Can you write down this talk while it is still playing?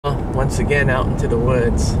once again out into the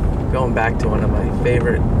woods, going back to one of my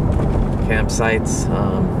favorite campsites,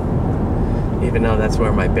 even though that's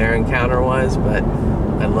where my bear encounter was, but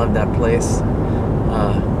I love that place.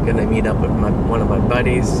 Gonna meet up with one of my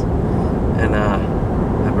buddies and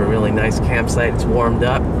have a really nice campsite. It's warmed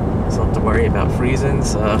up, so I don't have to worry about freezing,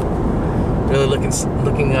 so really looking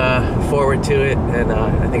forward to it, and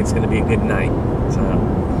I think it's gonna be a good night.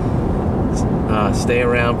 So stay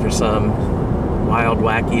around for some wild,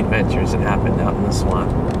 wacky adventures that happened out in the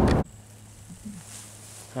swamp.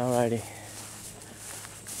 Alrighty,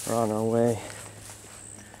 we're on our way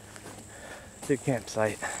to the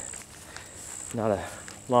campsite. Not a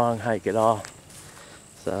long hike at all,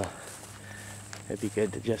 so it'd be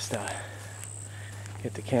good to just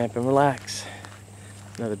get to camp and relax.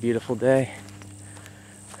 Another beautiful day,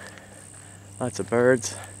 lots of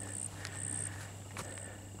birds.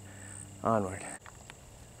 Onward.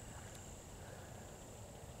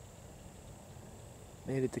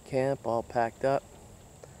 Made it to camp, all packed up,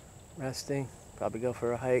 resting. Probably go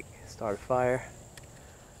for a hike, start a fire,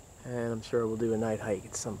 and I'm sure we'll do a night hike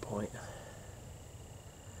at some point.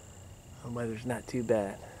 The weather's not too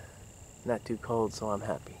bad, not too cold, so I'm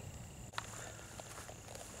happy.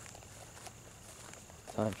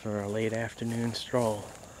 Time for a late afternoon stroll.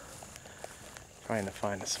 Trying to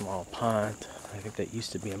find a small pond. I think that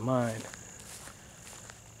used to be a mine.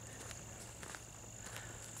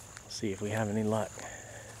 We'll see if we have any luck.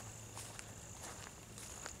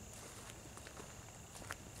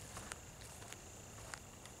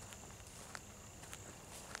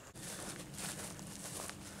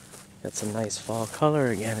 Got some nice fall color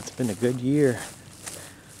again. It's been a good year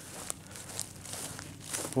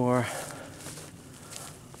for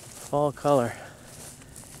fall color.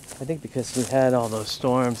 I think because we had all those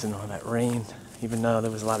storms and all that rain, even though there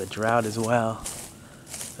was a lot of drought as well.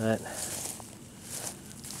 But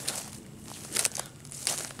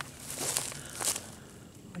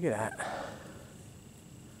look at that.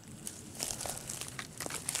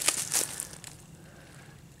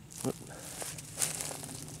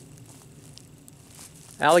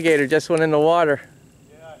 Alligator just went in the water.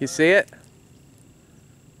 Yeah, you see it?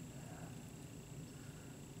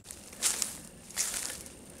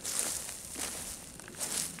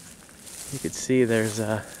 You can see there's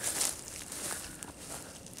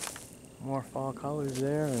more fall colors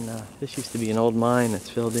there, and this used to be an old mine that's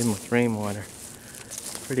filled in with rainwater.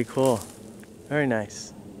 Pretty cool. Very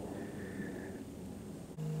nice.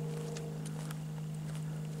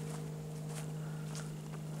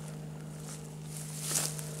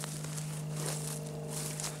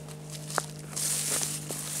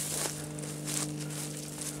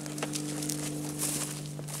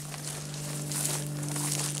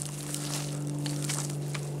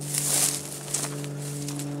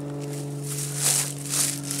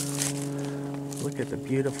 Look at the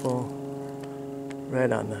beautiful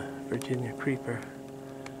red on the Virginia creeper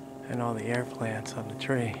and all the air plants on the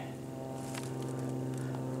tree.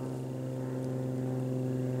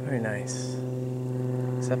 Very nice.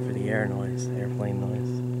 Except for the air noise, the airplane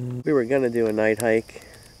noise. We were gonna do a night hike,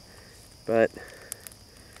 but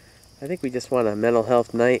I think we just want a mental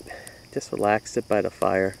health night. Just relax, sit by the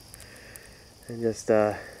fire, and just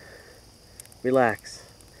relax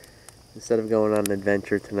instead of going on an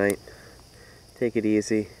adventure tonight. Take it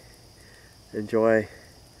easy, enjoy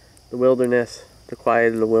the wilderness, the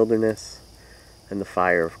quiet of the wilderness, and the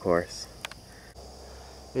fire, of course.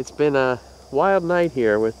 It's been a wild night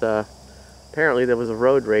here with, apparently there was a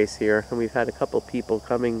road race here, and we've had a couple people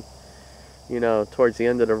coming, you know, towards the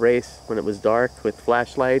end of the race when it was dark with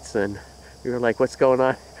flashlights, and we were like, what's going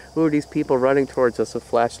on? Who are these people running towards us with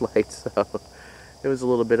flashlights? So it was a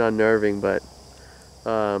little bit unnerving, but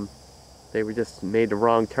they were just made the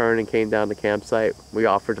wrong turn and came down the campsite. We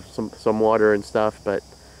offered some water and stuff, but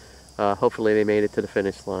hopefully they made it to the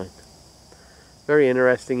finish line. Very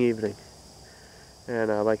interesting evening.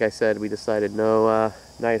 And like I said, we decided no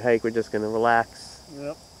night hike. We're just going to relax.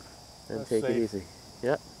 Yep. And that's take safe. It easy.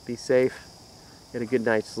 Yep. Be safe. Get a good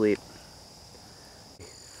night's sleep.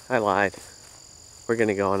 I lied. We're going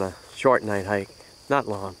to go on a short night hike. Not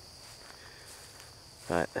long.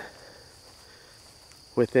 But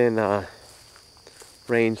within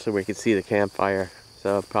range so we could see the campfire,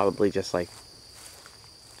 so probably just like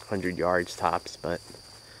 100 yards tops, but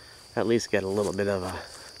at least get a little bit of a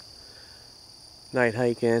night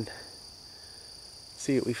hike in,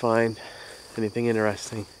 see what we find, anything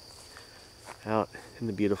interesting out in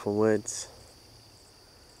the beautiful woods.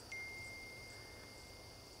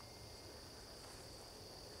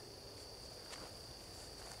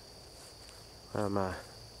 I'm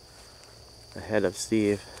ahead of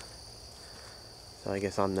Steve. So I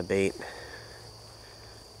guess on the bait.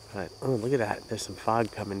 But, oh, look at that. There's some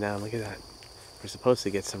fog coming down. Look at that. We're supposed to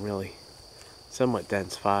get some really somewhat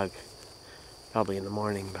dense fog. Probably in the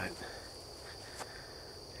morning, but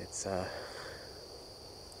it's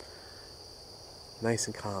nice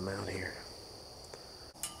and calm out here.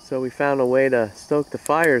 So we found a way to stoke the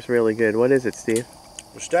fires really good. What is it, Steve?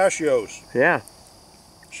 Pistachios. Yeah.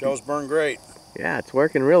 Shells burn great. Yeah, it's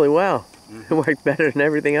working really well. It worked better than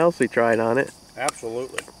everything else we tried on it.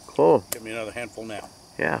 Absolutely. Cool. Give me another handful now.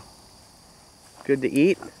 Yeah. Good to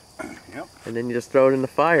eat. Yep. And then you just throw it in the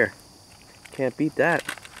fire. Can't beat that.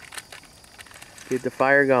 Keep the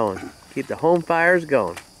fire going. Keep the home fires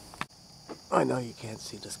going. I know you can't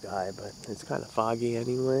see the sky, but it's kind of foggy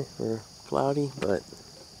anyway, or cloudy, but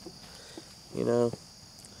you know,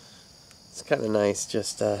 it's kind of nice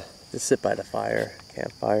just to sit by the fire,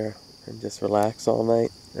 campfire, and just relax all night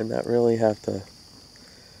and not really have to,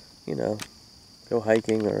 you know, go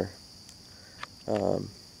hiking or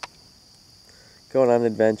going on an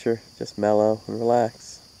adventure. Just mellow and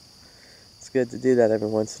relax. It's good to do that every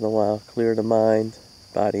once in a while. Clear the mind,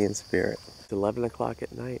 body, and spirit. It's 11 o'clock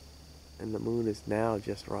at night, and the moon is now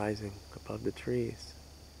just rising above the trees.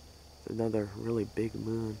 It's another really big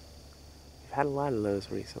moon. We've had a lot of those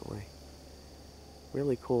recently.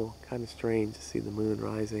 Really cool, kind of strange to see the moon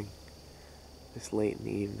rising this late in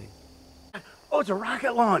the evening. Oh, it's a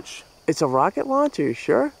rocket launch. It's a rocket launch, are you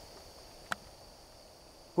sure?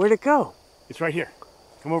 Where'd it go? It's right here.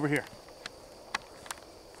 Come over here.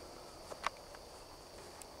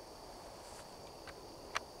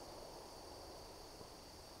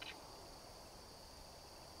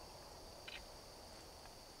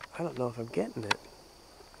 I don't know if I'm getting it.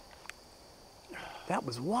 That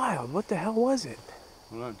was wild. What the hell was it?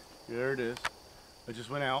 Hold on. There it is. It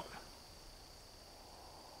just went out.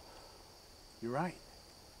 You're right.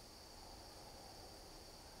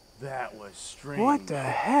 That was strange. What the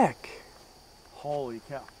heck? Holy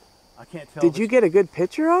cow. I can't tell. Did you get a good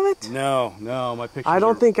picture of it? No, my picture. I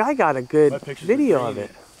don't think I got a good video of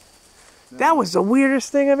it. No. That was the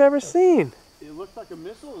weirdest thing I've ever seen. It looked like a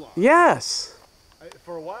missile launch. Yes.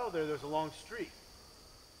 For a while there was a long streak.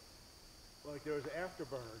 Like there was an afterburner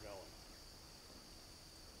going.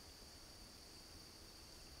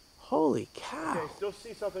 Holy cow. Okay, still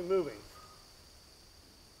see something moving.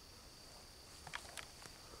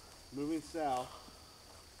 Moving south.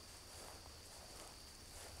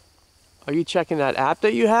 Are you checking that app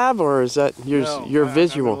that you have, or is that your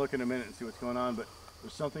visual? I'm gonna look in a minute and see what's going on, but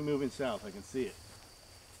there's something moving south. I can see it.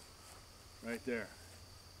 Right there.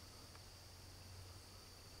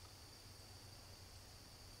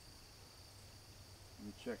 Let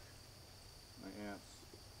me check my apps.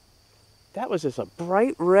 That was just a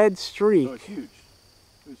bright red streak. Oh, it's huge.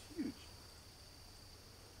 It was huge.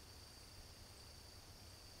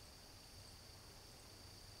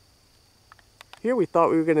 Here we thought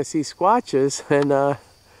we were going to see squatches, and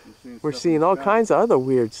we're seeing all kinds of other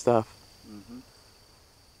weird stuff. Mm-hmm.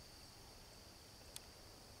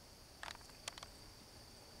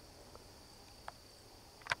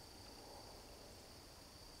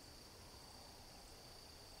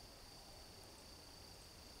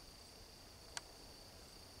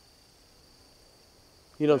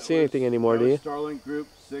 You don't see anything anymore, do you? Starlink Group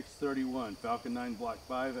 631, Falcon 9 Block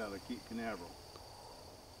 5 out of Cape Canaveral.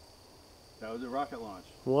 That was a rocket launch.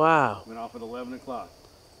 Wow. Went off at 11 o'clock.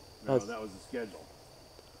 No, that was the schedule.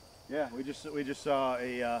 Yeah, we just saw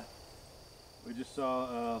a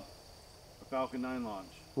Falcon 9 launch.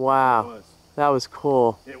 Wow. That was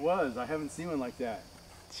cool. It was. I haven't seen one like that.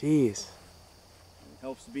 Jeez. It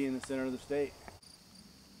helps to be in the center of the state.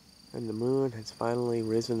 And the moon has finally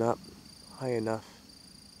risen up high enough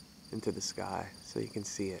into the sky so you can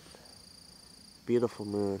see it. Beautiful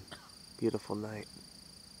moon. Beautiful night.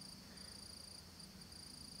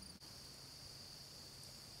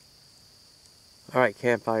 All right,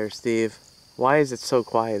 Campfire Steve, why is it so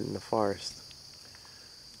quiet in the forest?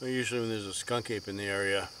 Well, usually when there's a skunk ape in the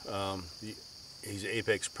area, he's an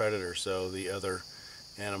apex predator, so the other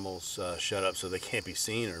animals shut up so they can't be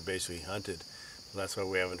seen or basically hunted. So that's why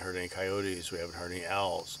we haven't heard any coyotes, we haven't heard any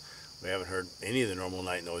owls, we haven't heard any of the normal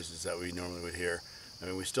night noises that we normally would hear. I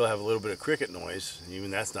mean, we still have a little bit of cricket noise, and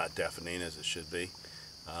even that's not deafening as it should be.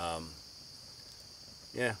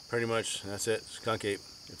 Yeah, pretty much, that's it, skunk ape.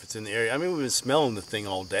 If it's in the area, I mean, we've been smelling the thing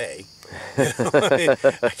all day.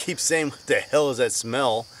 I keep saying, what the hell is that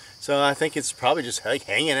smell? So I think it's probably just like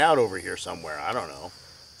hanging out over here somewhere. I don't know.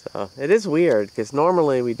 So it is weird because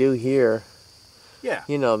normally we do hear Yeah.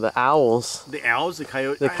 You know, the owls. The owls, the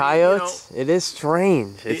coyotes. The coyotes. It is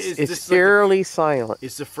strange. It's eerily silent.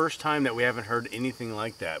 It's the first time that we haven't heard anything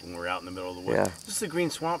like that when we're out in the middle of the woods. Yeah. This is the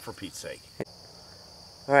green swamp, for Pete's sake.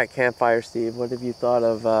 All right, Campfire Steve, what have you thought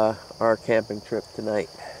of our camping trip tonight?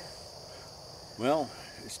 Well,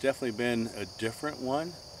 it's definitely been a different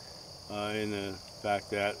one in the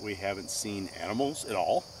fact that we haven't seen animals at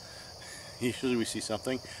all. Usually we see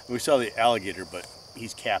something. We saw the alligator, but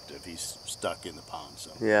he's captive. He's stuck in the pond,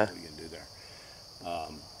 so yeah. What are you going to do there?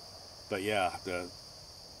 But yeah, the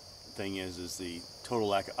thing is the total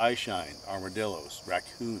lack of eye shine, armadillos,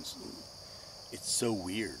 raccoons. It's so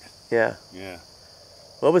weird. Yeah. Yeah.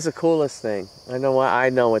 What was the coolest thing? I know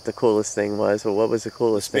what the coolest thing was, but what was the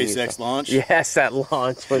coolest thing? SpaceX launch? Yes, that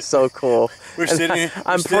launch was so cool. We're sitting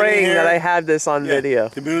I'm praying that I have this on video.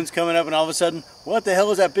 The moon's coming up and all of a sudden, what the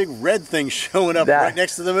hell is that big red thing showing up right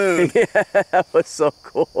next to the moon? Yeah, that was so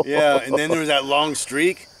cool. Yeah, and then there was that long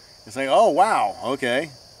streak. It's like, oh, wow,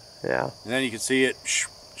 okay. Yeah. And then you could see it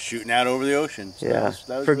shooting out over the ocean. So yeah.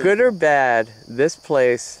 that was For really good cool. or bad, this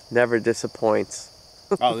place never disappoints.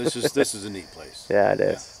 Oh, this is a neat place. Yeah, it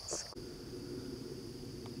is. Yeah.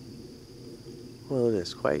 Well, it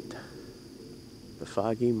is quite the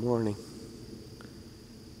foggy morning.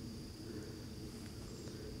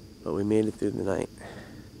 But we made it through the night.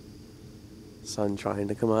 Sun trying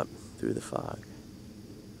to come up through the fog.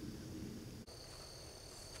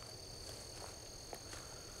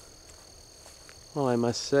 Well, I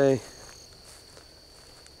must say,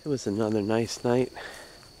 it was another nice night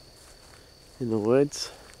in the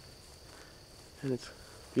woods, and it's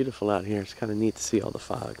beautiful out here. It's kind of neat to see all the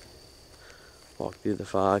fog. Walk through the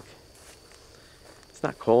fog. It's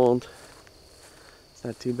not cold. It's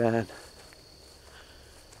not too bad.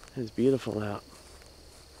 It's beautiful out.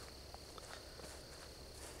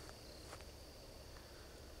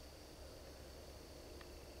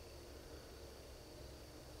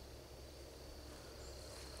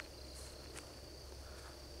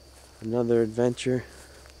 Another adventure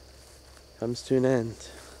comes to an end.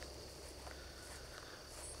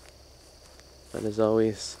 But as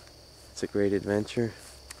always, it's a great adventure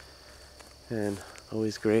and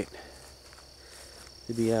always great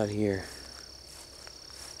to be out here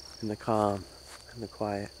in the calm and the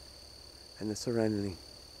quiet and the serenity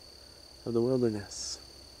of the wilderness.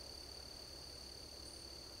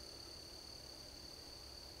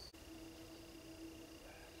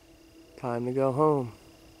 Time to go home.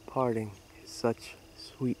 Parting is such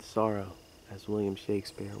sweet sorrow, as William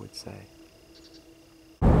Shakespeare would say.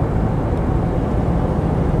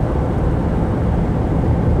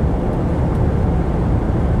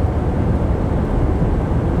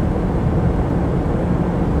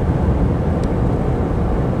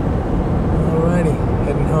 Alrighty,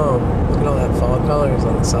 heading home. Look at all that fall colors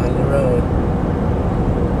on the side of the road.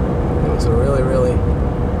 It was a really, really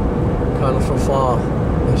colorful fall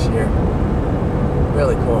this year.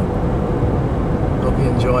 Really cool. Hope you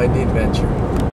enjoyed the adventure.